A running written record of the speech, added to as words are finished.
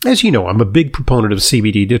As you know, I'm a big proponent of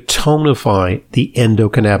CBD to tonify the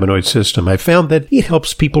endocannabinoid system. I found that it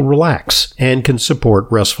helps people relax and can support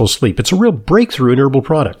restful sleep. It's a real breakthrough in herbal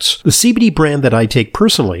products. The CBD brand that I take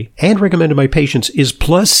personally and recommend to my patients is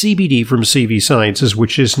Plus CBD from CV Sciences,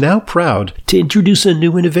 which is now proud to introduce a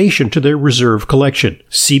new innovation to their Reserve collection,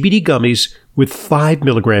 CBD gummies with 5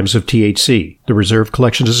 milligrams of THC. The Reserve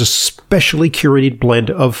collection is a specially curated blend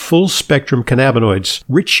of full-spectrum cannabinoids,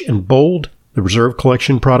 rich and bold. The Reserve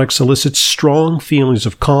Collection products elicit strong feelings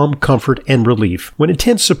of calm, comfort, and relief when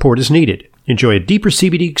intense support is needed. Enjoy a deeper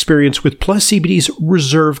CBD experience with Plus CBD's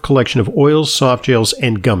Reserve collection of oils, soft gels,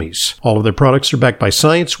 and gummies. All of their products are backed by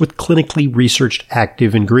science with clinically researched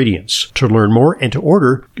active ingredients. To learn more and to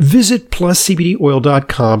order, visit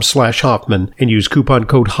pluscbdoil.com/Hoffman and use coupon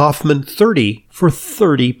code Hoffman30 for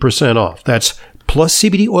 30% off. That's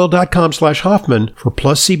pluscbdoil.com/Hoffman for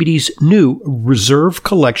Plus CBD's new Reserve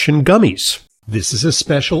Collection gummies. This is a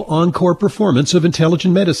special encore performance of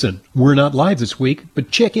Intelligent Medicine. We're not live this week,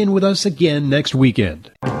 but check in with us again next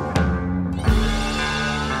weekend.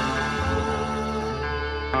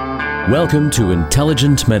 Welcome to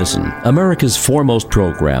Intelligent Medicine, America's foremost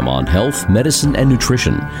program on health, medicine, and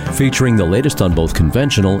nutrition, featuring the latest on both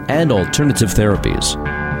conventional and alternative therapies.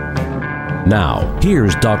 Now,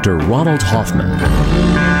 here's Dr. Ronald Hoffman.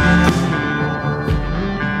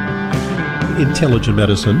 Intelligent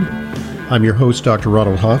Medicine. I'm your host, Dr.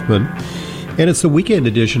 Ronald Hoffman, and it's the weekend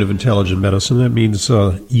edition of Intelligent Medicine. That means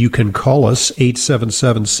you can call us,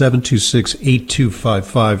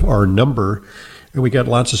 877-726-8255, our number, and we got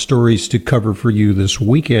lots of stories to cover for you this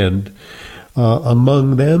weekend.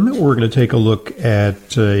 Among them, we're going to take a look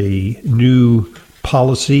at a new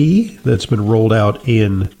policy that's been rolled out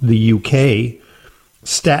in the UK.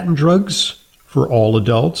 Statin drugs for all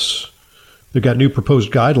adults. They've got new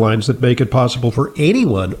proposed guidelines that make it possible for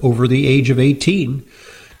anyone over the age of 18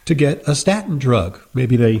 to get a statin drug.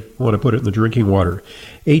 Maybe they want to put it in the drinking water.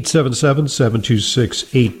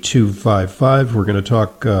 877-726-8255. We're going to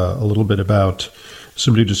talk a little bit about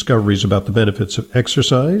some new discoveries about the benefits of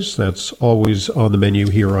exercise. That's always on the menu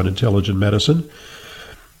here on Intelligent Medicine.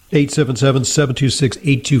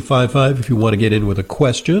 877-726-8255 if you want to get in with a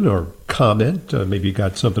question or comment. Maybe you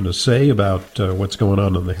got something to say about what's going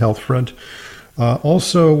on the health front.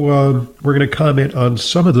 Also, we're going to comment on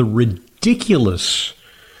some of the ridiculous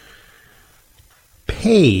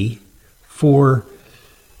pay for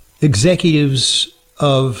executives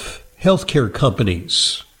of healthcare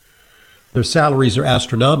companies. Their salaries are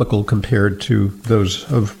astronomical compared to those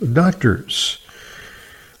of doctors.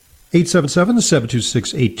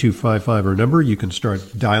 877-726-8255, our number. You can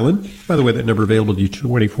start dialing. By the way, that number available to you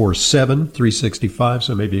 24/7, 365.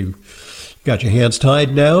 So maybe you got your hands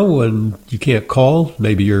tied now and you can't call.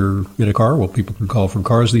 Maybe you're in a car. Well, people can call from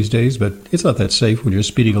cars these days, but it's not that safe when you're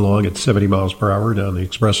speeding along at 70 miles per hour down the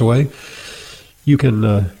expressway. You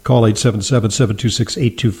can call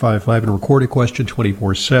 877-726-8255 and record a question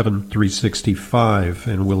 24/7, 365,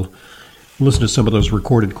 and we'll listen to some of those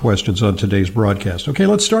recorded questions on today's broadcast. Okay,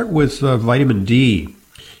 let's start with vitamin D.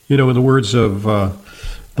 You know, in the words of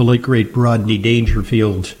the late, great Rodney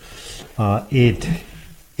Dangerfield, it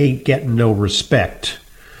ain't getting no respect.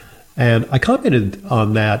 And I commented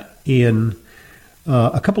on that in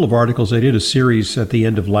a couple of articles. I did a series at the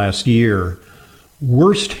end of last year,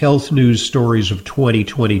 Worst Health News Stories of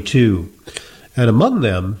 2022. And among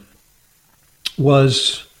them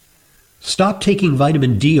was Stop Taking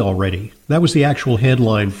Vitamin D Already. That was the actual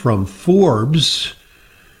headline from Forbes,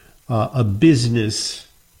 a business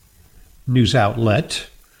news outlet,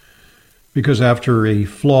 because after a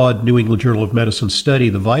flawed New England Journal of Medicine study,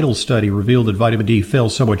 the VITAL study revealed that vitamin D fell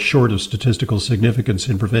somewhat short of statistical significance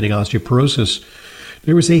in preventing osteoporosis.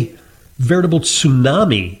 There was a veritable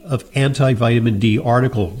tsunami of anti-vitamin D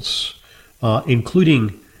articles,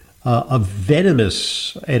 including a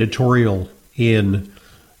venomous editorial in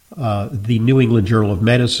the New England Journal of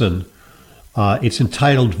Medicine. It's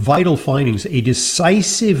entitled Vital Findings, a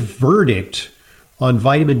Decisive Verdict on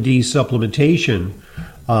Vitamin D Supplementation.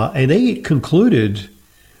 And they concluded,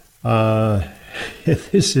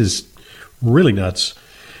 this is really nuts,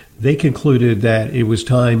 they concluded that it was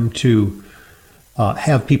time to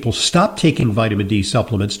have people stop taking vitamin D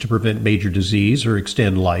supplements to prevent major disease or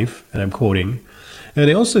extend life, and I'm quoting. And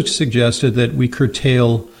they also suggested that we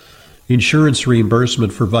curtail insurance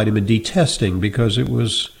reimbursement for vitamin D testing because it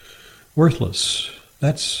was worthless.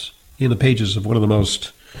 That's in the pages of one of the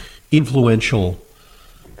most influential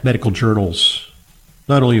medical journals,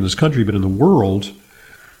 not only in this country, but in the world.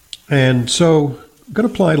 And so I'm going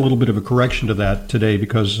to apply a little bit of a correction to that today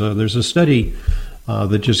because there's a study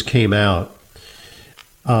that just came out.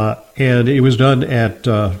 And it was done at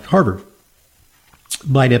Harvard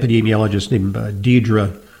by an epidemiologist named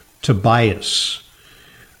Deidre Tobias.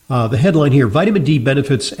 The headline here, vitamin D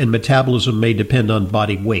benefits and metabolism may depend on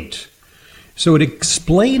body weight. So it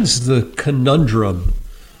explains the conundrum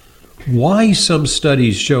why some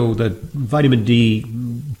studies show that vitamin D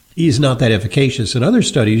is not that efficacious and other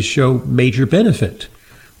studies show major benefit.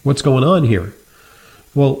 What's going on here?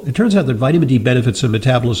 Well, it turns out that vitamin D benefits and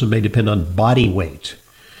metabolism may depend on body weight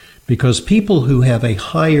because people who have a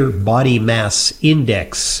higher body mass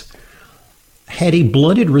index had a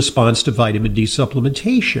blunted response to vitamin D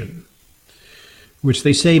supplementation, which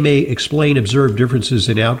they say may explain observed differences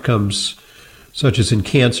in outcomes such as in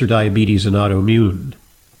cancer, diabetes, and autoimmune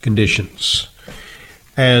conditions.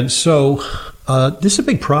 And so this is a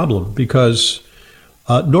big problem because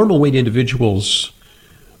normal weight individuals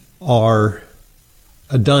are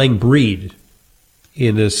a dying breed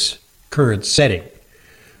in this current setting.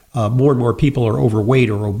 More and more people are overweight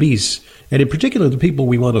or obese, and in particular the people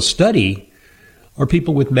we want to study are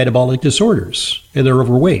people with metabolic disorders, and they're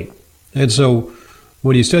overweight. And so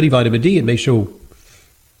when you study vitamin D, it may show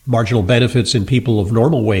marginal benefits in people of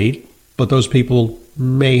normal weight, but those people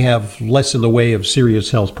may have less in the way of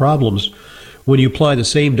serious health problems. When you apply the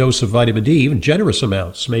same dose of vitamin D, even generous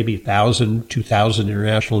amounts, maybe 1,000, 2,000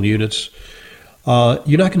 international units,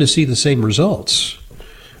 you're not going to see the same results.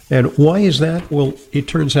 And why is that? Well, it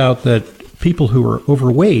turns out that people who are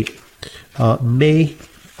overweight may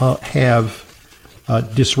have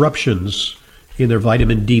disruptions in their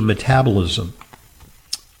vitamin D metabolism.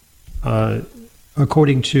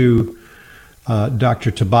 According to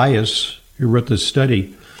Dr. Tobias, who wrote this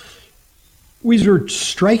study, these are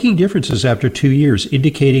striking differences after 2 years,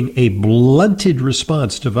 indicating a blunted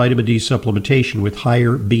response to vitamin D supplementation with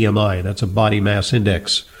higher BMI. That's a body mass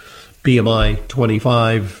index. BMI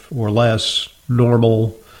 25 or less,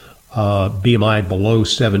 normal. BMI below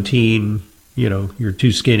 17, you're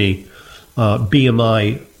too skinny.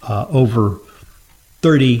 BMI over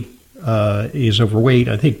 30 is overweight.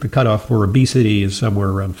 I think the cutoff for obesity is somewhere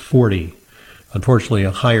around 40. Unfortunately,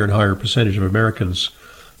 a higher and higher percentage of Americans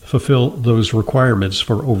fulfill those requirements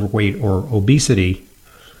for overweight or obesity,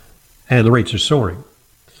 and the rates are soaring.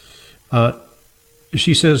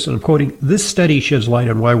 She says, and I'm quoting, this study sheds light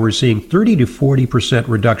on why we're seeing 30 to 40%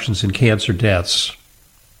 reductions in cancer deaths.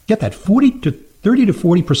 Get that, 30 to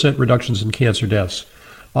 40% reductions in cancer deaths,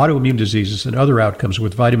 autoimmune diseases, and other outcomes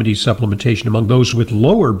with vitamin D supplementation among those with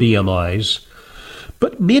lower BMIs,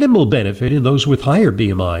 but minimal benefit in those with higher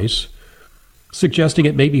BMIs, suggesting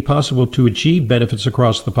it may be possible to achieve benefits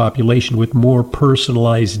across the population with more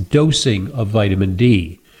personalized dosing of vitamin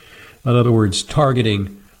D. In other words,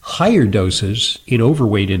 targeting higher doses in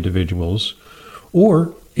overweight individuals,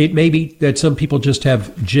 or it may be that some people just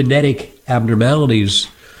have genetic abnormalities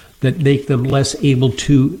that make them less able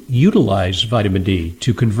to utilize vitamin D,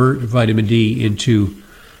 to convert vitamin D into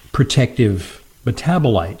protective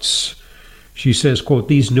metabolites. She says, quote,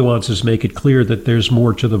 these nuances make it clear that there's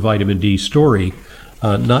more to the vitamin D story,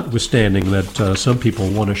 notwithstanding that some people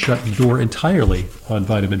want to shut the door entirely on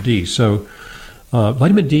vitamin D. So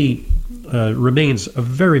vitamin D remains a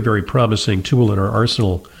very, very promising tool in our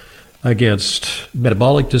arsenal against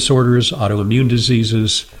metabolic disorders, autoimmune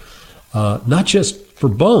diseases, not just for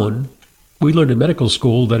bone. We learned in medical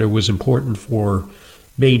school that it was important for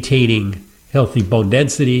maintaining healthy bone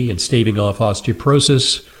density and staving off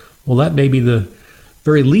osteoporosis. Well, that may be the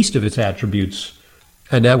very least of its attributes.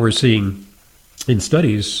 And now we're seeing in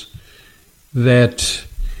studies that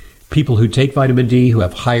people who take vitamin D, who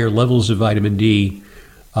have higher levels of vitamin D,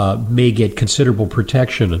 may get considerable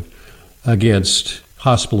protection against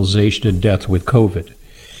hospitalization and death with COVID.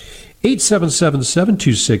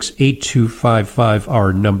 877-726-8255,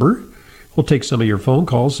 our number. We'll take some of your phone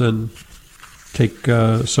calls and take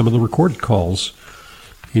some of the recorded calls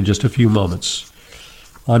in just a few moments.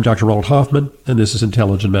 I'm Dr. Ronald Hoffman, and this is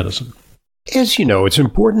Intelligent Medicine. As you know, it's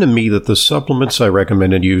important to me that the supplements I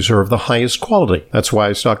recommend and use are of the highest quality. That's why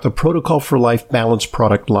I stock the Protocol for Life Balance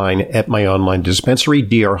product line at my online dispensary,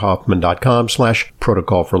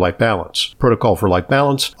 drhoffman.com/Protocol for Life Balance. Protocol for Life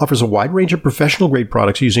Balance offers a wide range of professional-grade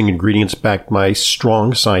products using ingredients backed by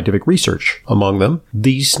strong scientific research. Among them,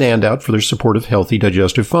 these stand out for their support of healthy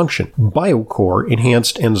digestive function. ENCORE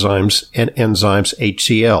Enhanced Enzymes and Enzymes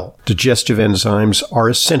HCl. Digestive enzymes are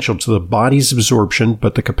essential to the body's absorption,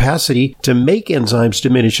 but the capacity to to make enzymes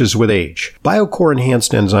diminishes with age. BioCore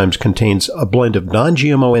Enhanced Enzymes contains a blend of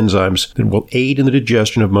non-GMO enzymes that will aid in the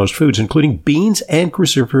digestion of most foods, including beans and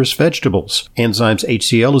cruciferous vegetables. Enzymes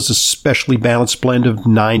HCl is a specially balanced blend of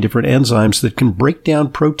 9 different enzymes that can break down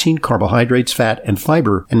protein, carbohydrates, fat, and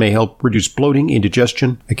fiber and may help reduce bloating,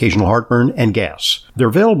 indigestion, occasional heartburn, and gas. They're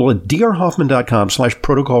available at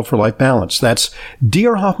drhoffman.com/protocol for life balance. That's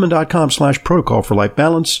drhoffman.com/protocol for life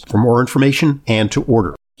balance for more information and to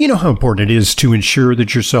order. You know how important it is to ensure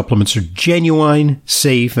that your supplements are genuine,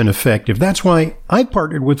 safe, and effective. That's why I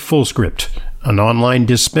partnered with FullScript, an online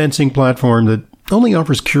dispensing platform that only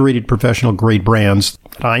offers curated professional-grade brands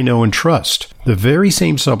that I know and trust. The very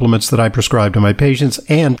same supplements that I prescribe to my patients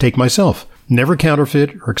and take myself. Never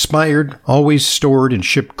counterfeit or expired, always stored and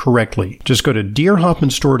shipped correctly. Just go to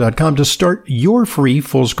drhoffmanstore.com to start your free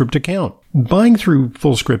FullScript account. Buying through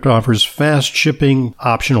FullScript offers fast shipping,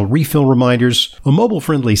 optional refill reminders, a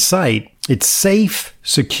mobile-friendly site. It's safe,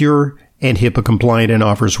 secure, and HIPAA compliant and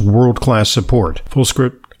offers world-class support.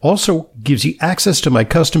 FullScript also gives you access to my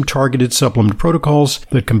custom targeted supplement protocols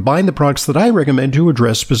that combine the products that I recommend to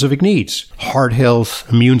address specific needs. Heart health,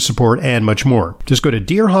 immune support, and much more. Just go to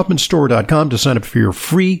drhoffmanstore.com to sign up for your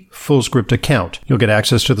free FullScript account. You'll get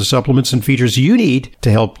access to the supplements and features you need to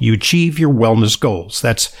help you achieve your wellness goals.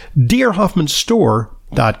 That's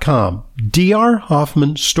drhoffmanstore.com.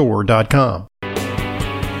 drhoffmanstore.com.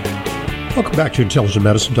 Welcome back to Intelligent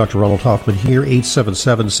Medicine. Dr. Ronald Hoffman here.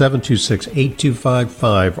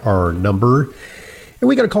 877-726-8255, our number. And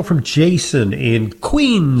we got a call from Jason in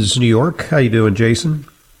Queens, New York. How you doing, Jason?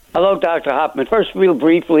 Hello, Dr. Hoffman. First, real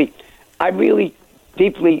briefly, I really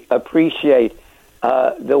deeply appreciate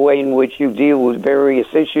the way in which you deal with various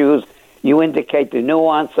issues. You indicate the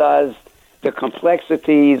nuances, the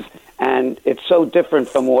complexities, and it's so different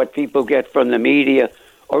from what people get from the media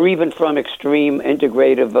or even from extreme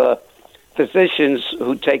integrative physicians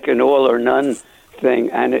who take an all or none thing.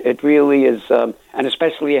 And it really is, and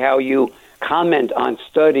especially how you comment on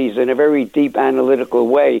studies in a very deep analytical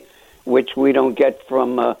way, which we don't get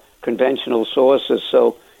from conventional sources.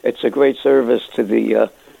 So it's a great service to the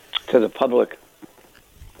public.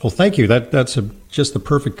 Well, thank you. That's just the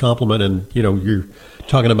perfect compliment. And, you know, you're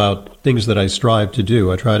talking about things that I strive to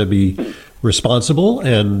do. I try to be responsible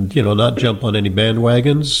and, you know, not jump on any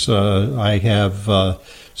bandwagons. I have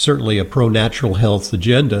certainly a pro-natural health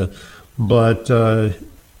agenda, but,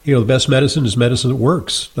 you know, the best medicine is medicine that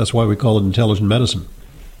works. That's why we call it intelligent medicine.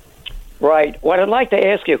 Right. What I'd like to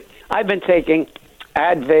ask you, I've been taking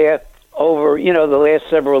Advair over, you know, the last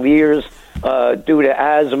several years due to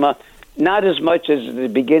asthma. Not as much as at the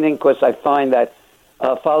beginning, because I find that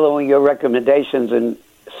following your recommendations in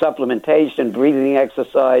supplementation, breathing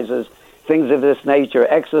exercises, things of this nature,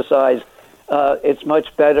 exercise, it's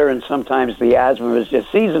much better, and sometimes the asthma is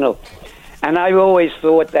just seasonal. And I've always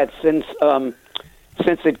thought that since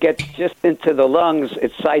it gets just into the lungs,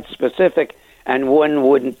 it's site-specific, and one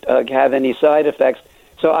wouldn't have any side effects.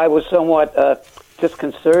 So I was somewhat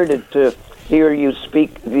disconcerted to hear you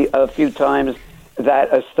speak a few times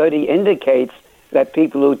that a study indicates that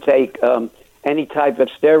people who take any type of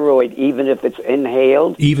steroid, even if it's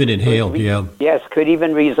inhaled... Even inhaled, yeah. Yes, could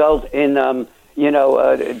even result in, a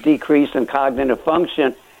decrease in cognitive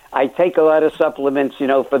function. I take a lot of supplements,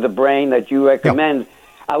 for the brain that you recommend. Yep.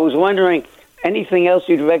 I was wondering, anything else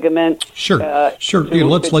you'd recommend? Sure.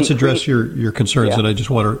 Let's address your concerns, and I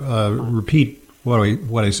just want to repeat what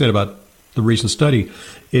I said about the recent study.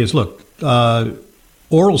 Is look,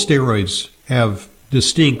 oral steroids have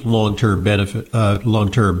distinct long-term benefit,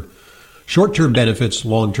 short-term benefits,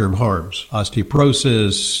 long-term harms: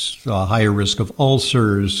 osteoporosis, higher risk of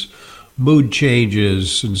ulcers, mood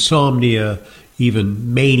changes, insomnia,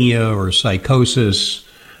 even mania or psychosis,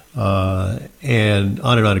 and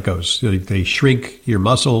on it goes. They shrink your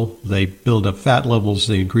muscle, they build up fat levels,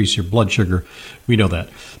 they increase your blood sugar. We know that.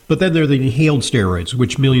 But then there are the inhaled steroids,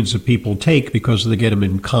 which millions of people take because they get them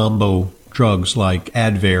in combo drugs like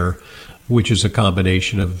Advair, which is a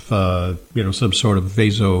combination of, some sort of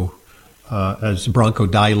as a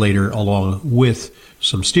bronchodilator along with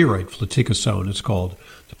some steroid, fluticasone it's called.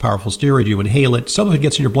 It's a powerful steroid. You inhale it. Some of it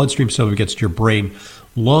gets in your bloodstream, some of it gets to your brain.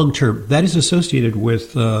 Long term, that is associated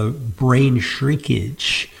with brain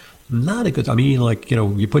shrinkage. Not a good,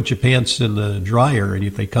 you put your pants in the dryer and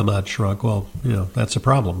if they come out shrunk, well, that's a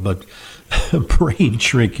problem. But brain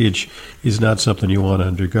shrinkage is not something you want to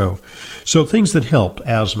undergo. So things that help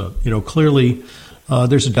asthma, clearly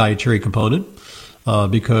there's a dietary component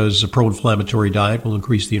because a pro-inflammatory diet will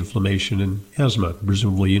increase the inflammation in asthma.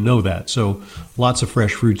 Presumably you know that. So lots of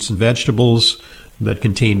fresh fruits and vegetables, that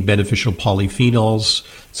contain beneficial polyphenols.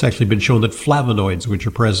 It's actually been shown that flavonoids, which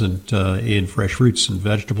are present in fresh fruits and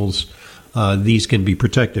vegetables, these can be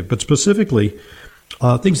protective. But specifically,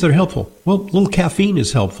 things that are helpful. Well, a little caffeine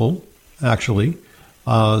is helpful, actually.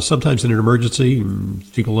 Sometimes in an emergency,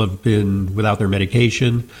 people have been without their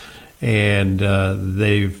medication, and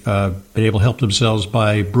they've been able to help themselves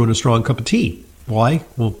by brewing a strong cup of tea. Why?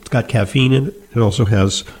 Well, it's got caffeine in it. It also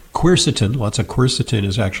has quercetin. Lots of quercetin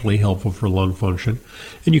is actually helpful for lung function.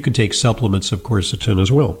 And you can take supplements of quercetin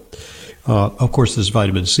as well. Of course, there's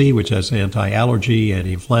vitamin C, which has anti-allergy,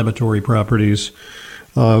 anti-inflammatory properties.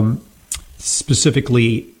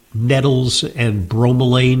 Specifically, nettles and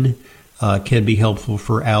bromelain can be helpful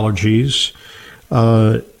for allergies.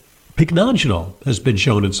 Pycnogenol has been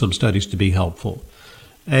shown in some studies to be helpful.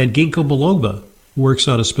 And ginkgo biloba works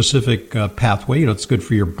on a specific pathway. It's good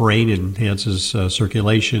for your brain, enhances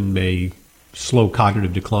circulation, may slow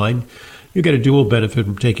cognitive decline. You get a dual benefit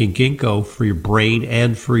from taking ginkgo for your brain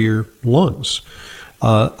and for your lungs.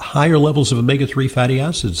 Higher levels of omega-3 fatty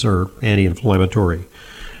acids are anti-inflammatory.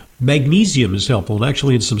 Magnesium is helpful, and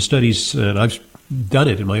actually in some studies, and I've done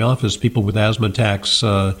it in my office, people with asthma attacks,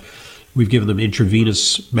 we've given them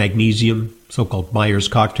intravenous magnesium, so-called Myers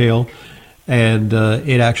cocktail, and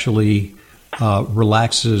it actually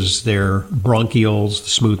relaxes their bronchioles, the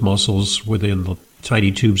smooth muscles within the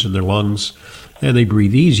tiny tubes in their lungs, and they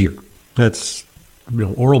breathe easier. That's,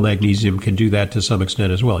 oral magnesium can do that to some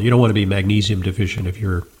extent as well. You don't want to be magnesium deficient if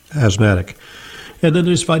you're asthmatic. And then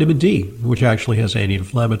there's vitamin D, which actually has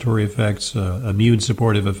anti-inflammatory effects, immune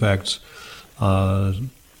supportive effects.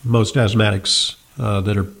 Most asthmatics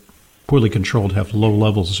that are poorly controlled have low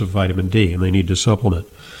levels of vitamin D, and they need to supplement.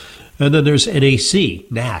 And then there's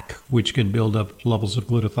NAC, which can build up levels of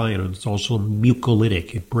glutathione, and it's also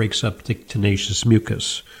mucolytic. It breaks up thick, tenacious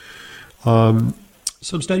mucus.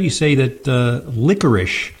 Some studies say that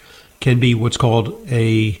licorice can be what's called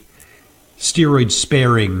a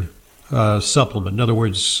steroid-sparing supplement. In other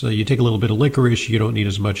words, you take a little bit of licorice, you don't need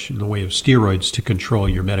as much in the way of steroids to control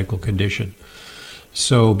your medical condition.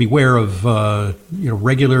 So beware of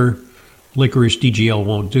regular licorice. DGL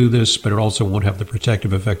won't do this, but it also won't have the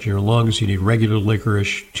protective effect on your lungs. You need regular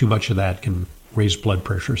licorice. Too much of that can raise blood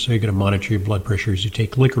pressure. So you're going to monitor your blood pressure as you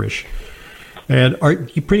take licorice. And are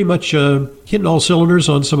you pretty much hitting all cylinders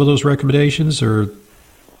on some of those recommendations, or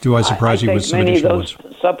do I surprise you with some additional ones? Many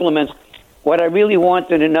of those supplements. What I really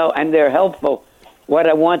wanted to know, and they're helpful, what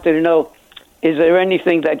I wanted to know, is there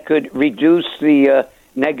anything that could reduce the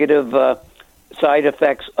negative side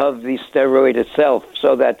effects of the steroid itself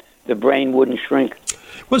so that the brain wouldn't shrink?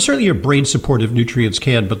 Well, certainly your brain supportive nutrients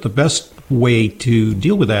can, but the best way to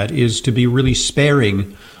deal with that is to be really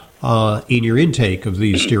sparing in your intake of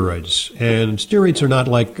these steroids. And steroids are not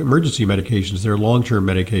like emergency medications. They're long-term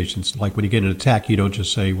medications. Like when you get an attack, you don't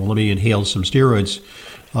just say, well, let me inhale some steroids.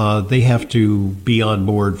 They have to be on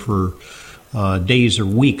board for days or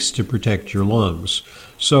weeks to protect your lungs.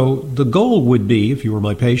 So the goal would be, if you were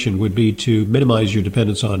my patient, would be to minimize your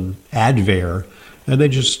dependence on Advair, and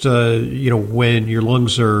then just, when your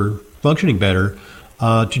lungs are functioning better,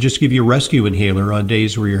 to just give you a rescue inhaler on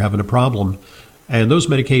days where you're having a problem. And those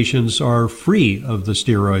medications are free of the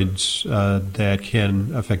steroids that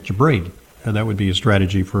can affect your brain. And that would be a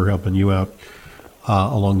strategy for helping you out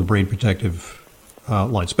along the brain protective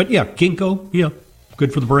lines. But yeah, ginkgo,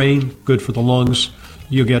 good for the brain, good for the lungs.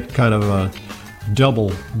 You'll get kind of a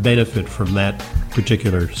double benefit from that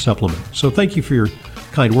particular supplement. So thank you for your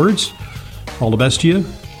kind words. All the best to you.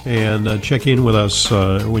 And check in with us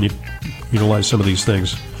when you utilize some of these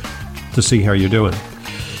things to see how you're doing.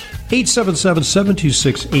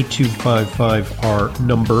 877-726-8255, our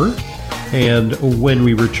number. And when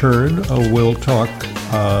we return, we'll talk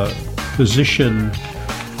physician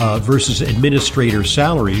versus administrator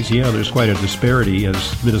salaries. Yeah, there's quite a disparity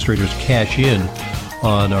as administrators cash in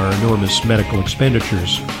on our enormous medical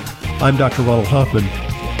expenditures. I'm Dr. Ronald Hoffman.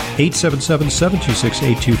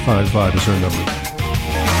 877-726-8255 is our number.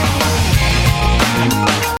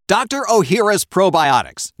 Dr. Ohhira's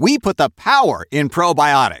Probiotics. We put the power in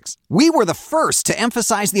probiotics. We were the first to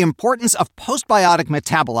emphasize the importance of postbiotic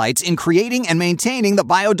metabolites in creating and maintaining the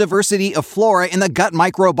biodiversity of flora in the gut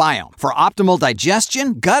microbiome for optimal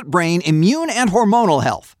digestion, gut-brain, immune, and hormonal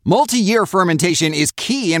health. Multi-year fermentation is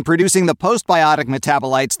key in producing the postbiotic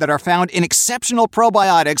metabolites that are found in exceptional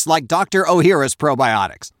probiotics like Dr. Ohhira's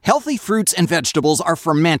Probiotics. Healthy fruits and vegetables are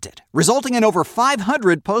fermented, resulting in over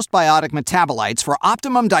 500 postbiotic metabolites for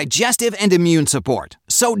optimum digestive and immune support.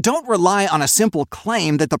 So don't rely on a simple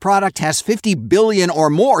claim that the product has 50 billion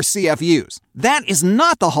or more CFUs. That is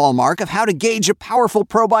not the hallmark of how to gauge a powerful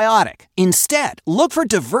probiotic. Instead, look for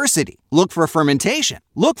diversity. Look for fermentation.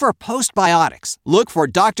 Look for postbiotics. Look for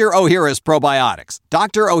Dr. Ohhira's probiotics.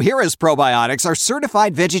 Dr. Ohhira's probiotics are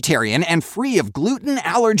certified vegetarian and free of gluten,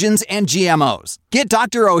 allergens, and GMOs. Get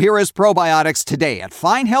Dr. Ohhira's probiotics today at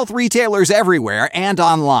fine health retailers everywhere and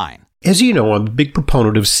online. As you know, I'm a big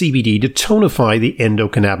proponent of CBD to tonify the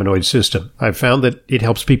endocannabinoid system. I've found that it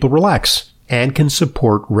helps people relax and can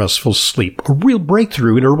support restful sleep, a real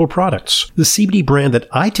breakthrough in herbal products. The CBD brand that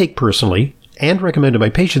I take personally and recommend to my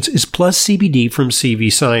patients is Plus CBD from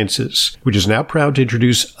CV Sciences, which is now proud to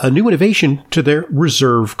introduce a new innovation to their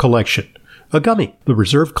Reserve collection, a gummy. The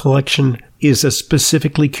Reserve collection is a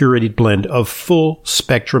specifically curated blend of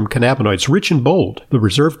full-spectrum cannabinoids, rich and bold. The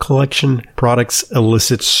Reserve collection products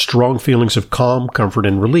elicit strong feelings of calm, comfort,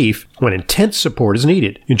 and relief when intense support is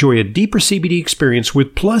needed. Enjoy a deeper CBD experience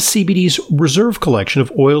with Plus CBD's Reserve collection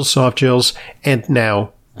of oils, soft gels, and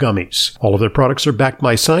now gummies. All of their products are backed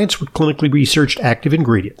by science with clinically researched active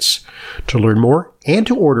ingredients. To learn more and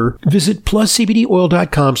to order, visit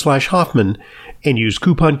pluscbdoil.com/Hoffman and use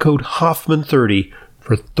coupon code Hoffman30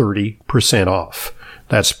 for 30% off.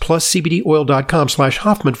 That's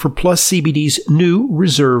pluscbdoil.com/Hoffman for Plus CBD's new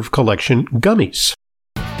Reserve collection gummies.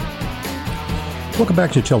 Welcome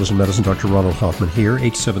back to Intelligent Medicine. Dr. Ronald Hoffman here.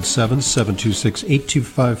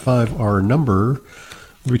 877-726-8255, our number.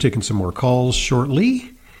 We'll be taking some more calls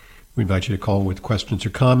shortly. We invite you to call with questions or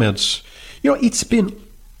comments. You know, it's been,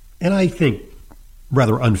 and I think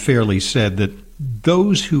rather unfairly said, that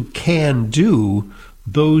those who can do,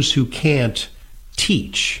 those who can't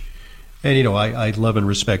teach. And, you know, I love and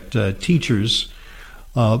respect teachers,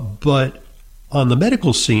 but on the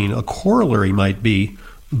medical scene, a corollary might be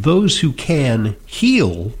those who can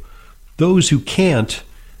heal, those who can't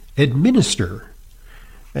administer.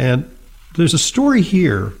 And there's a story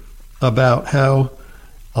here about how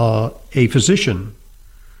a physician,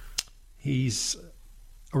 he's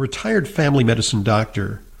a retired family medicine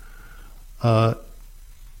doctor,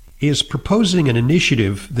 is proposing an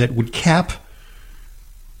initiative that would cap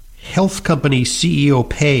health company CEO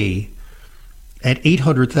pay at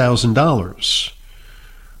 $800,000.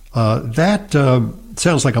 That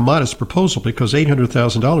sounds like a modest proposal, because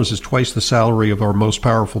 $800,000 is twice the salary of our most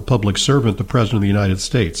powerful public servant, the President of the United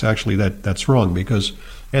States. Actually, that's wrong, because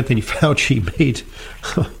Anthony Fauci made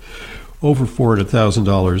over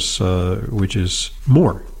 $400,000, which is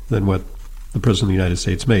more than what the President of the United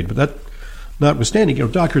States made. But that notwithstanding, you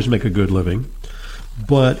know, doctors make a good living.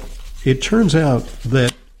 But it turns out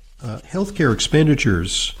that healthcare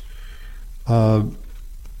expenditures,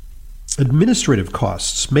 administrative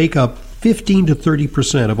costs, make up 15 to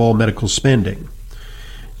 30% of all medical spending.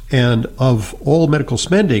 And of all medical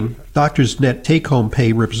spending, doctors' net take-home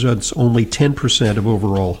pay represents only 10% of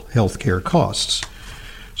overall healthcare costs.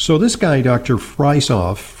 So this guy, Dr.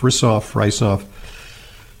 Frisoff,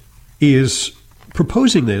 is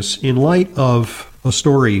proposing this in light of a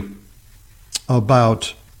story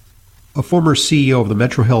about a former CEO of the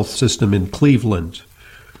Metro Health System in Cleveland,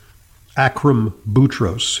 Akram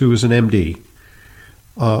Boutros, who is an MD,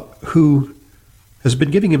 who has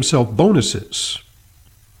been giving himself bonuses.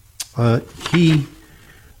 The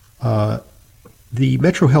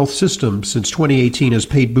Metro Health System since 2018 has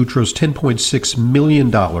paid Boutros $10.6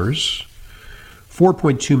 million,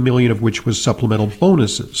 $4.2 million of which was supplemental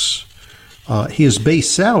bonuses. His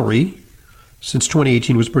base salary since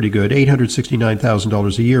 2018 was pretty good,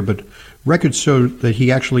 $869,000 a year, but records show that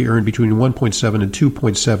he actually earned between $1.7 and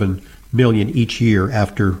 $2.7 million each year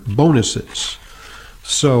after bonuses.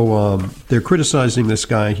 So they're criticizing this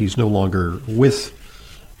guy. He's no longer with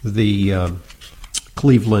the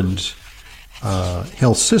Cleveland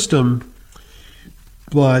health system,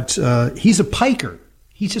 but he's a piker.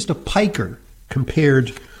 He's just a piker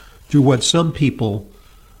compared to what some people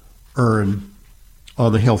earn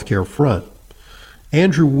on the healthcare front.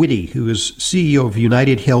 Andrew Whitty, who is CEO of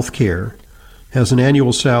United Healthcare, has an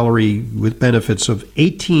annual salary with benefits of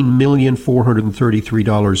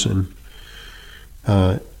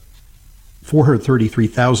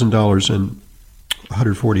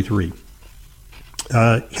 $433,143.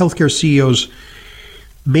 Healthcare CEOs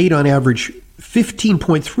made on average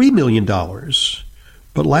 $15.3 million,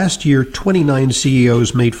 but last year 29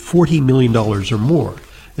 CEOs made $40 million or more.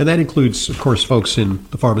 And that includes, of course, folks in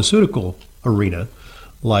the pharmaceutical arena,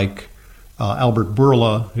 like Albert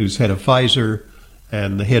Bourla, who's head of Pfizer,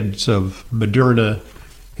 and the heads of Moderna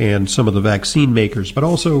and some of the vaccine makers, but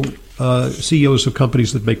also CEOs of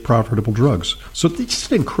companies that make profitable drugs. So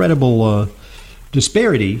it's an incredible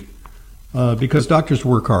disparity because doctors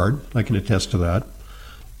work hard. I can attest to that.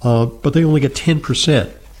 But they only get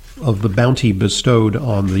 10% of the bounty bestowed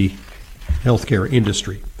on the healthcare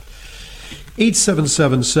industry.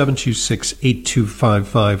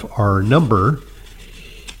 877-726-8255, our number.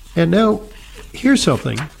 And now, here's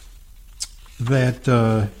something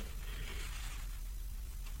that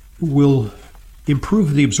will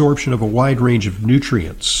improve the absorption of a wide range of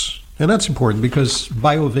nutrients. And that's important because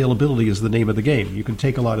bioavailability is the name of the game. You can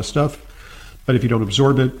take a lot of stuff, but if you don't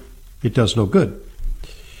absorb it, it does no good.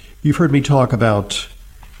 You've heard me talk about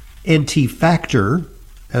NT factor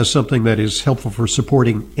as something that is helpful for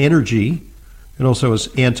supporting energy and also has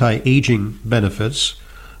anti-aging benefits.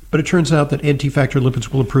 But it turns out that NT factor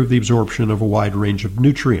lipids will improve the absorption of a wide range of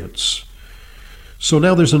nutrients. So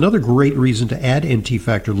now there's another great reason to add NT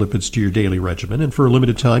factor lipids to your daily regimen. And for a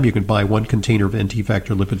limited time, you can buy 1 container of NT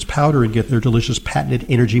factor lipids powder and get their delicious patented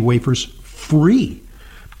energy wafers free.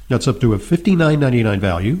 That's up to a $59.99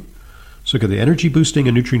 value. So get the energy boosting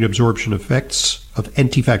and nutrient absorption effects of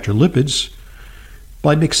NT factor lipids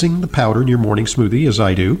by mixing the powder in your morning smoothie, as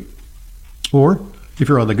I do. Or if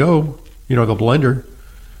you're on the go, you don't have a blender,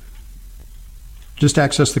 just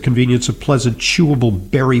access the convenience of pleasant,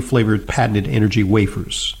 chewable, berry-flavored patented energy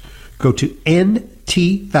wafers. Go to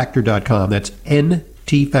ntfactor.com. That's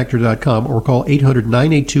ntfactor.com, or call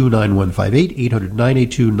 800-982-9158,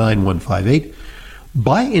 800-982-9158.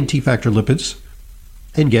 Buy NT Factor lipids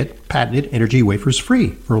and get patented energy wafers free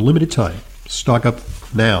for a limited time. Stock up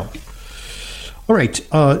now. All right,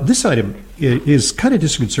 this item is kind of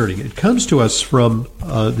disconcerting. It comes to us from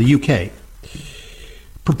the UK.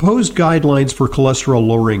 Proposed guidelines for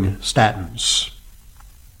cholesterol-lowering statins.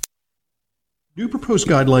 New proposed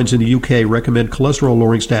guidelines in the UK recommend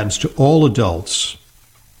cholesterol-lowering statins to all adults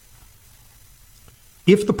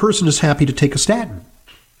if the person is happy to take a statin.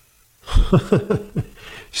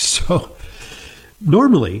 So,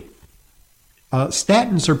 normally,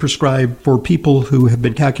 statins are prescribed for people who have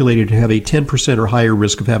been calculated to have a 10% or higher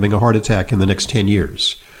risk of having a heart attack in the next 10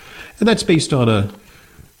 years. And that's based on a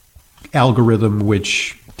algorithm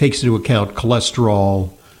which takes into account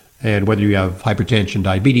cholesterol and whether you have hypertension,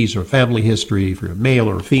 diabetes, or family history, if you're a male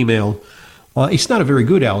or a female. It's not a very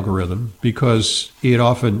good algorithm because it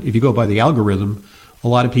often, if you go by the algorithm, a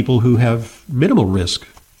lot of people who have minimal risk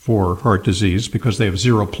for heart disease because they have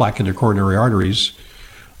zero plaque in their coronary arteries,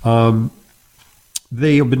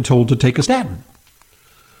 they have been told to take a statin.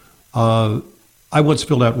 I once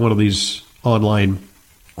filled out one of these online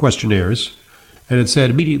questionnaires, and it said,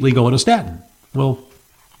 immediately go on a statin. Well,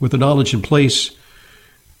 with the knowledge in place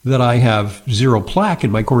that I have zero plaque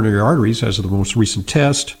in my coronary arteries as of the most recent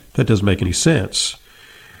test, that doesn't make any sense.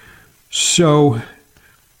 So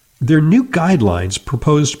there are new guidelines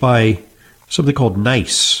proposed by something called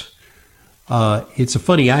NICE. It's a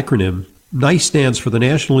funny acronym. NICE stands for the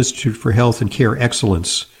National Institute for Health and Care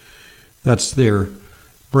Excellence. That's their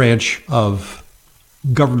branch of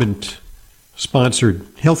government-sponsored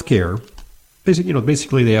healthcare.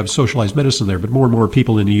 Basically, they have socialized medicine there, but more and more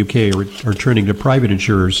people in the UK are turning to private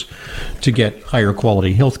insurers to get higher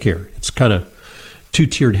quality health care. It's kind of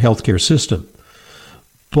two-tiered healthcare system.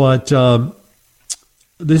 But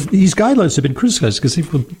these guidelines have been criticized because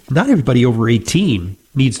not everybody over 18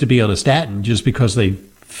 needs to be on a statin just because they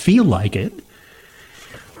feel like it.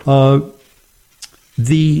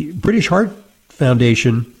 The British Heart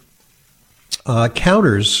Foundation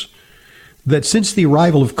counters that since the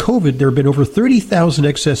arrival of COVID, there have been over 30,000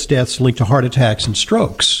 excess deaths linked to heart attacks and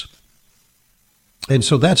strokes. And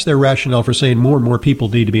so that's their rationale for saying more and more people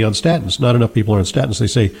need to be on statins. Not enough people are on statins. They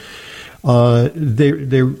say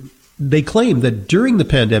they claim that during the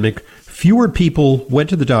pandemic, fewer people went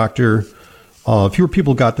to the doctor, fewer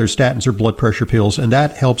people got their statins or blood pressure pills, and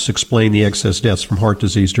that helps explain the excess deaths from heart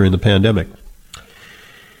disease during the pandemic.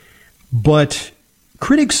 But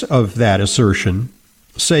critics of that assertion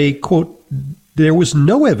say, quote, there was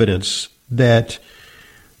no evidence that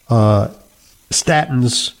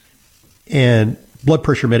statins and blood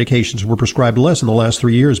pressure medications were prescribed less in the last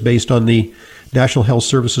 3 years based on the National Health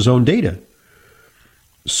Service's own data.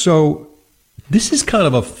 So this is kind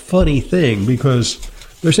of a funny thing because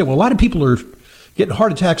they're saying, well, a lot of people are getting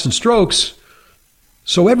heart attacks and strokes,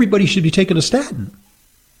 so everybody should be taking a statin.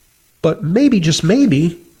 But maybe, just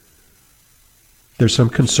maybe, there's some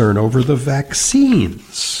concern over the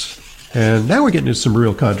vaccines. And now we're getting into some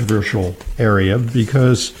real controversial area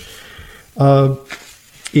because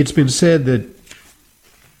it's been said that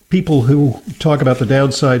people who talk about the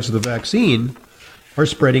downsides of the vaccine are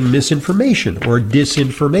spreading misinformation or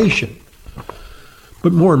disinformation.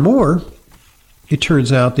 But more and more, it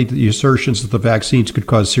turns out that the assertions that the vaccines could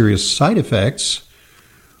cause serious side effects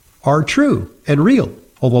are true and real,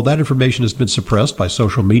 although that information has been suppressed by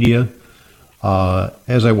social media.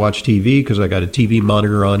 As I watch TV, because I got a TV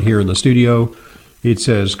monitor on here in the studio, it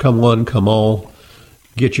says, come one, come all,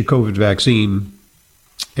 get your COVID vaccine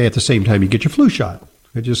at the same time you get your flu shot.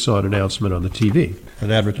 I just saw an announcement on the TV,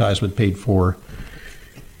 an advertisement paid for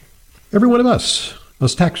every one of us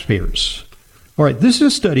taxpayers. All right, this is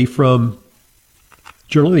a study from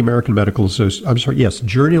Journal of the American Medical Association.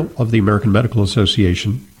 Journal of the American Medical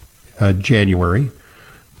Association, January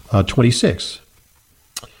 26th.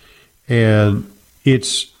 And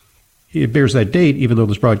it bears that date, even though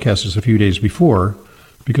this broadcast is a few days before,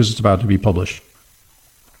 because it's about to be published.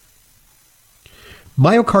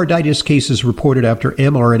 Myocarditis cases reported after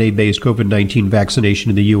mRNA-based COVID-19 vaccination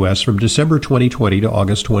in the U.S. from December 2020 to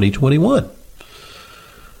August 2021.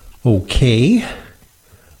 Okay.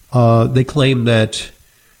 They claim that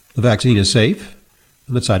the vaccine is safe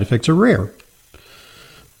and that side effects are rare.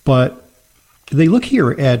 But they look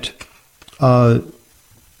here at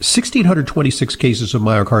 1,626 cases of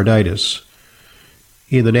myocarditis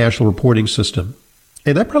in the national reporting system.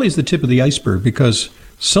 And that probably is the tip of the iceberg, because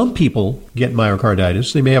some people get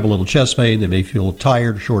myocarditis. They may have a little chest pain. They may feel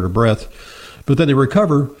tired, short of breath, but then they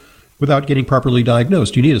recover without getting properly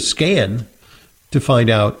diagnosed. You need a scan to find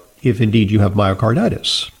out if indeed you have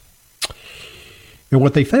myocarditis. And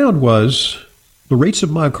what they found was the rates of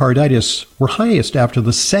myocarditis were highest after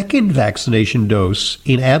the second vaccination dose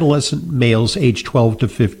in adolescent males aged 12 to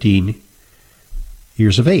 15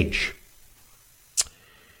 years of age.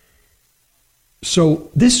 So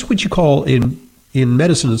this is what you call in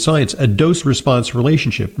medicine and science a dose-response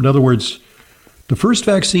relationship. In other words, the first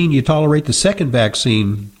vaccine you tolerate, the second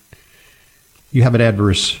vaccine you have an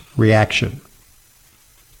adverse reaction.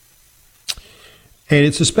 And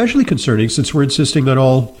it's especially concerning since we're insisting that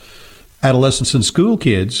all adolescents and school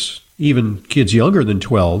kids, even kids younger than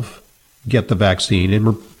 12, get the vaccine. And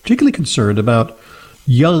we're particularly concerned about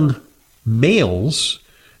young males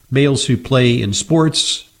who play in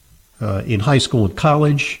sports, in high school and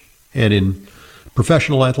college, and in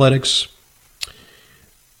professional athletics.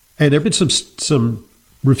 And there have been some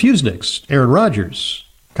refuseniks, Aaron Rodgers,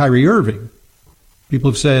 Kyrie Irving,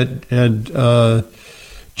 people have said, and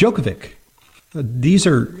Djokovic. These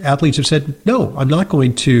are athletes who have said, no, I'm not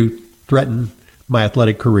going to threaten my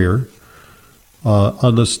athletic career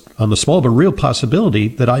on the small but real possibility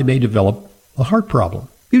that I may develop a heart problem.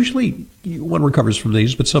 Usually one recovers from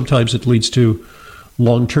these, but sometimes it leads to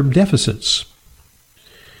long-term deficits.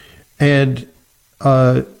 And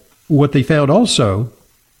what they found also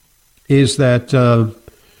is that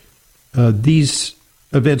these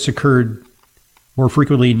events occurred more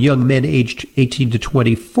frequently in young men aged 18 to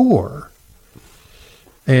 24.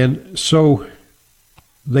 And so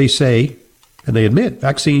they say, and they admit,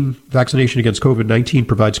 vaccination against COVID-19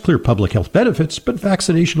 provides clear public health benefits, but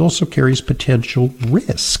vaccination also carries potential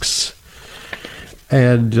risks.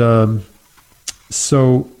 And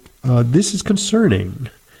so this is concerning.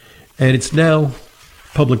 And it's now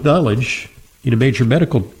public knowledge in a major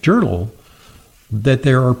medical journal that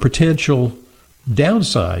there are potential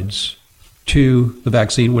downsides to the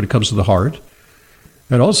vaccine when it comes to the heart.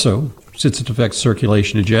 And also, since it affects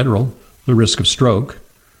circulation in general, the risk of stroke.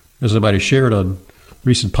 As I might have shared on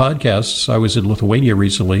recent podcasts, I was in Lithuania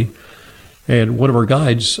recently, and one of our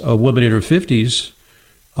guides, a woman in her 50s,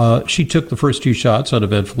 she took the first 2 shots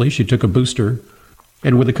uneventfully. She took a booster,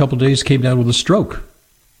 and within a couple of days came down with a stroke,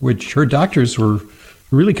 which her doctors were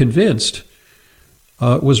really convinced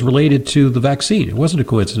was related to the vaccine. It wasn't a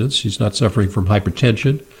coincidence. She's not suffering from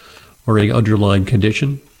hypertension or any underlying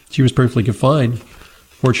condition. She was perfectly fine.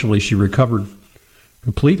 Fortunately, she recovered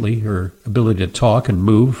completely. Her ability to talk and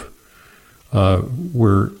move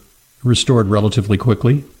were restored relatively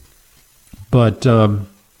quickly. But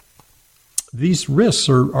these risks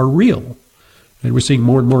are real. And we're seeing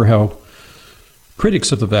more and more how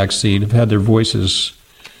critics of the vaccine have had their voices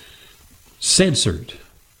censored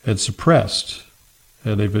and suppressed.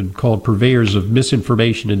 And they've been called purveyors of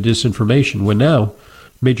misinformation and disinformation, when now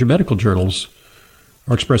major medical journals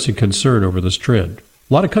are expressing concern over this trend.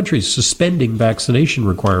 A lot of countries suspending vaccination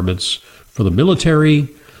requirements for the military,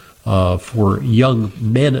 for young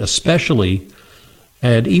men especially,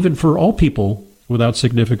 and even for all people without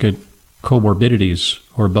significant comorbidities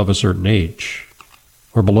or above a certain age,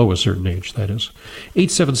 or below a certain age, that is.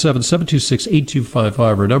 877-726-8255,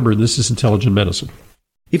 our number, and this is Intelligent Medicine.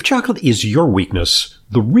 If chocolate is your weakness,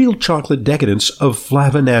 The real chocolate decadence of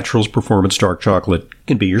Flava Naturals Performance Dark Chocolate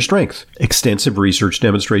can be your strength. Extensive research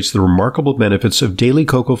demonstrates the remarkable benefits of daily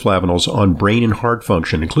cocoa flavanols on brain and heart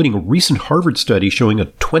function, including a recent Harvard study showing a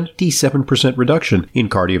 27% reduction in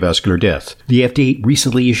cardiovascular death. The FDA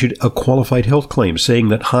recently issued a qualified health claim saying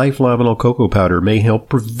that high flavanol cocoa powder may help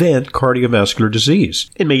prevent cardiovascular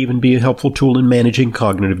disease. It may even be a helpful tool in managing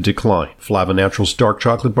cognitive decline. Flava Naturals dark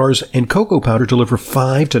chocolate bars and cocoa powder deliver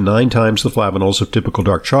 5 to 9 times the flavanols of typical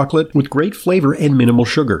dark chocolate with great flavor and minimal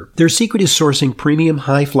sugar. Their secret is sourcing premium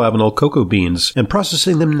high flavanol cocoa beans and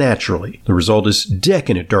processing them naturally. The result is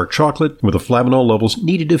decadent dark chocolate with the flavanol levels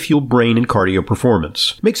needed to fuel brain and cardio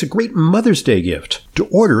performance. Makes a great Mother's Day gift. To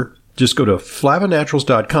order, just go to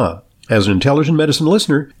flavanaturals.com. As an Intelligent Medicine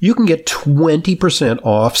listener, you can get 20%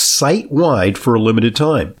 off site-wide for a limited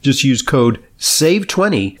time. Just use code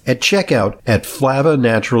SAVE20 at checkout at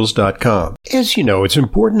flavanaturals.com. As you know, it's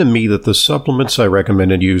important to me that the supplements I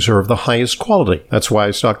recommend and use are of the highest quality. That's why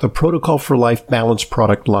I stock the Protocol for Life Balance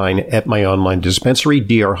product line at my online dispensary,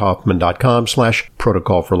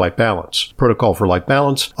 drhoffman.com/Protocol for Life Balance. Protocol for Life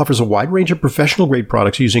Balance offers a wide range of professional-grade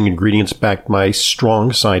products using ingredients backed by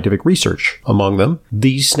strong scientific research. Among them,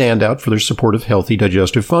 these stand out for their support of healthy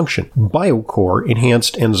digestive function. ENCORE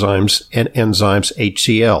Enhanced Enzymes and Enzymes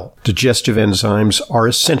HCl. Digestive enzymes are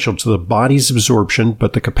essential to the body's absorption,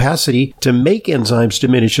 but the capacity to make enzymes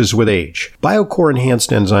diminishes with age. ENCORE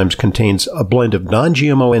Enhanced Enzymes contains a blend of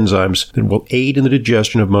non-GMO enzymes that will aid in the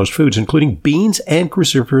digestion of most foods, including beans and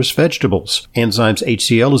cruciferous vegetables. Enzymes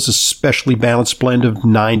HCl is a specially balanced blend of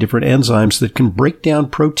 9 different enzymes that can break down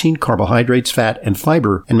protein, carbohydrates, fat, and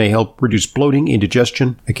fiber, and may help reduce bloating,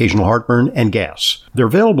 indigestion, occasional heartburn, and gas. They're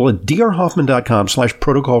available at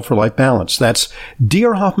drhoffman.com/Protocol for Life Balance. That's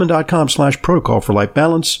drhoffman.com/Protocol for Life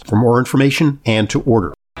Balance for more information and to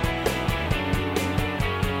order.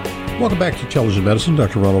 Welcome back to Intelligent Medicine.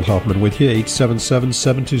 Dr. Ronald Hoffman with you.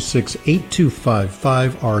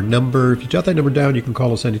 877-726-8255, our number. If you jot that number down, you can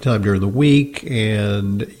call us anytime during the week,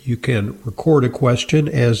 and you can record a question,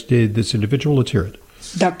 as did this individual. Let's hear it.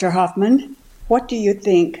 Dr. Hoffman, what do you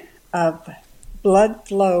think of blood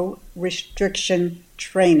flow restriction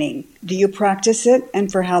training? Do you practice it,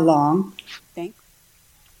 and for how long? Thanks.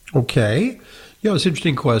 Okay. Yeah, it's an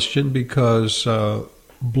interesting question because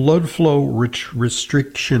blood flow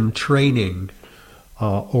restriction training,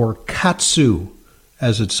 or KATSU,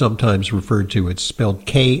 as it's sometimes referred to, it's spelled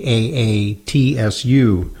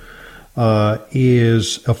KAATSU,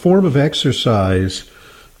 is a form of exercise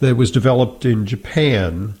that was developed in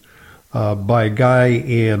Japan by a guy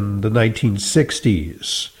in the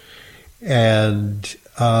 1960s. And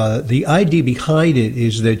the idea behind it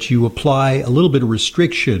is that you apply a little bit of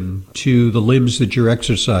restriction to the limbs that you're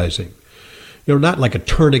exercising. You know, not like a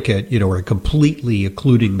tourniquet, or completely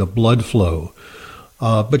occluding the blood flow,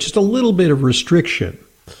 but just a little bit of restriction.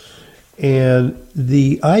 And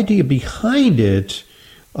the idea behind it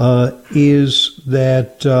is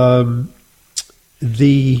that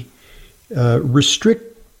the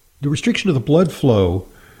restriction of the blood flow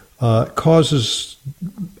causes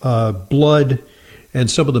blood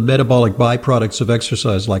and some of the metabolic byproducts of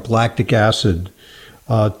exercise, like lactic acid,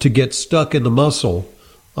 to get stuck in the muscle,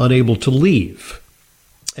 unable to leave.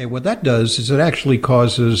 And what that does is it actually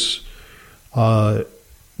causes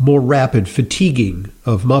more rapid fatiguing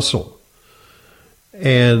of muscle.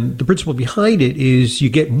 And the principle behind it is you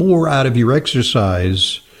get more out of your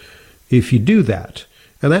exercise if you do that.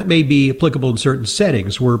 And that may be applicable in certain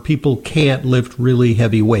settings where people can't lift really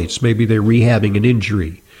heavy weights. Maybe they're rehabbing an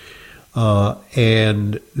injury.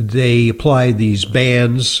 And they apply these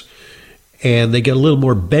bands, and they get a little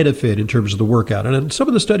more benefit in terms of the workout. And some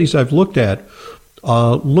of the studies I've looked at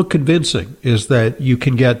look convincing, is that you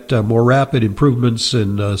can get more rapid improvements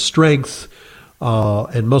in strength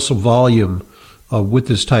and muscle volume with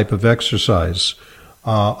this type of exercise.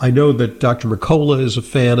 I know that Dr. Mercola is a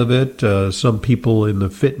fan of it. Some people in the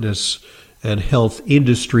fitness and health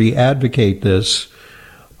industry advocate this.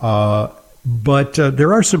 But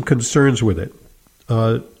there are some concerns with it.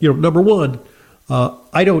 Number one,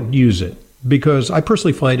 I don't use it because I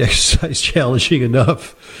personally find exercise challenging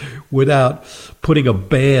enough without putting a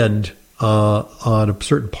band on a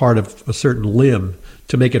certain part of a certain limb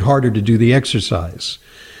to make it harder to do the exercise.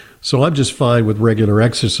 So I'm just fine with regular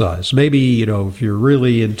exercise. Maybe, if you're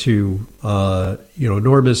really into,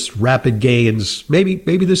 enormous rapid gains,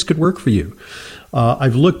 maybe this could work for you.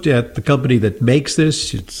 I've looked at the company that makes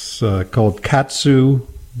this. It's called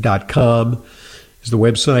katsu.com is the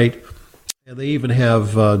website. And they even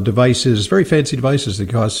have devices, very fancy devices that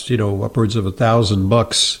cost, upwards of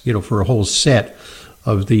 $1,000, for a whole set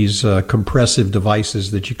these compressive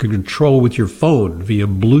devices that you can control with your phone via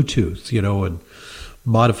Bluetooth, and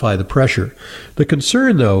modify the pressure. The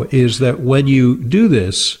concern, though, is that when you do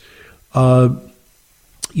this,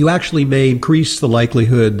 you actually may increase the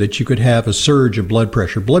likelihood that you could have a surge of blood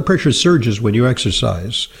pressure. Blood pressure surges when you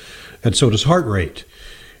exercise, and so does heart rate.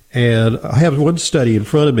 And I have one study in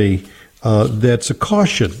front of me that's a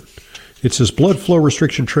caution. It says blood flow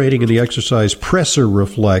restriction training in the exercise pressor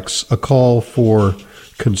reflex, a call for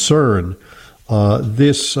concern.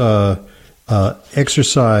 This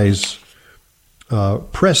exercise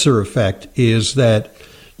pressor effect is that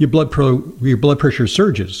your blood pressure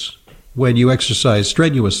surges when you exercise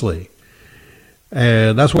strenuously.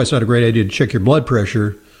 And that's why it's not a great idea to check your blood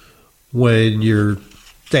pressure when you're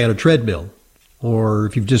on a treadmill or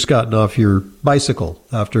if you've just gotten off your bicycle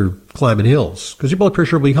after climbing hills, because your blood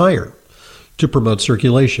pressure will be higher to promote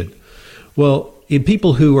circulation. Well, in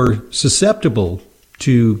people who are susceptible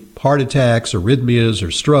to heart attacks, arrhythmias,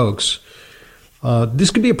 or strokes,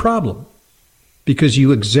 this can be a problem because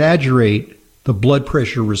you exaggerate the blood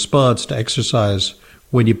pressure response to exercise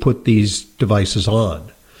when you put these devices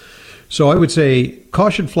on. So I would say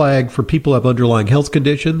caution flag for people who have underlying health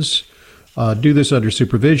conditions. Do this under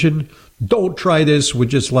supervision. Don't try this with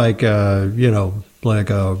just like a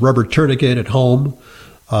rubber tourniquet at home.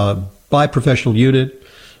 Buy a professional unit.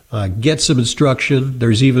 Get some instruction.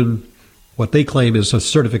 There's even what they claim is a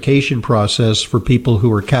certification process for people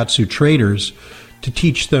who are KATSU trainers to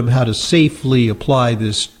teach them how to safely apply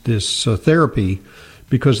this therapy,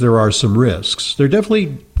 because there are some risks. There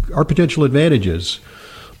definitely are potential advantages,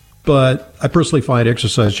 but I personally find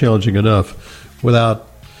exercise challenging enough without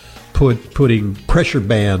putting pressure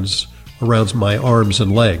bands around my arms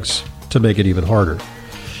and legs to make it even harder.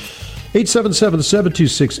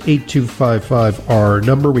 877-726-8255, our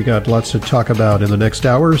number. We got lots to talk about in the next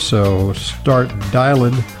hour, so start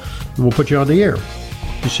dialing and we'll put you on the air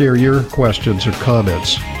to share your questions or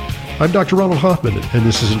comments. I'm Dr. Ronald Hoffman, and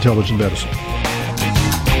this is Intelligent Medicine.